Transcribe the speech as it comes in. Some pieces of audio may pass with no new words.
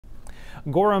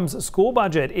Gorham's school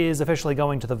budget is officially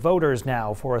going to the voters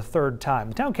now for a third time.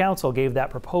 The town council gave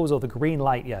that proposal the green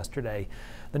light yesterday.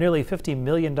 The nearly $50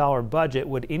 million budget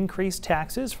would increase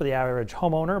taxes for the average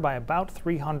homeowner by about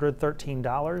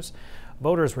 $313.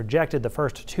 Voters rejected the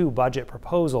first two budget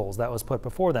proposals that was put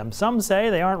before them. Some say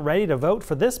they aren't ready to vote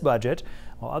for this budget,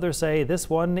 while others say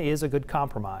this one is a good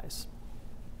compromise.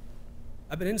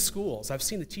 I've been in schools. I've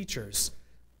seen the teachers,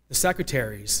 the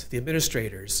secretaries, the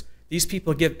administrators. These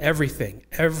people give everything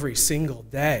every single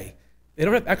day. They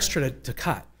don't have extra to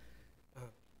cut.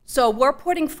 So we're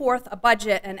putting forth a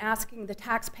budget and asking the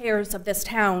taxpayers of this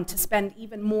town to spend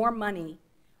even more money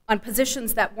on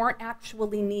positions that weren't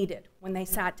actually needed when they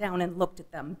sat down and looked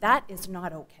at them. That is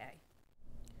not okay.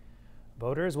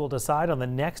 Voters will decide on the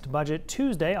next budget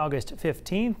Tuesday, August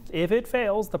 15th. If it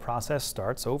fails, the process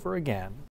starts over again.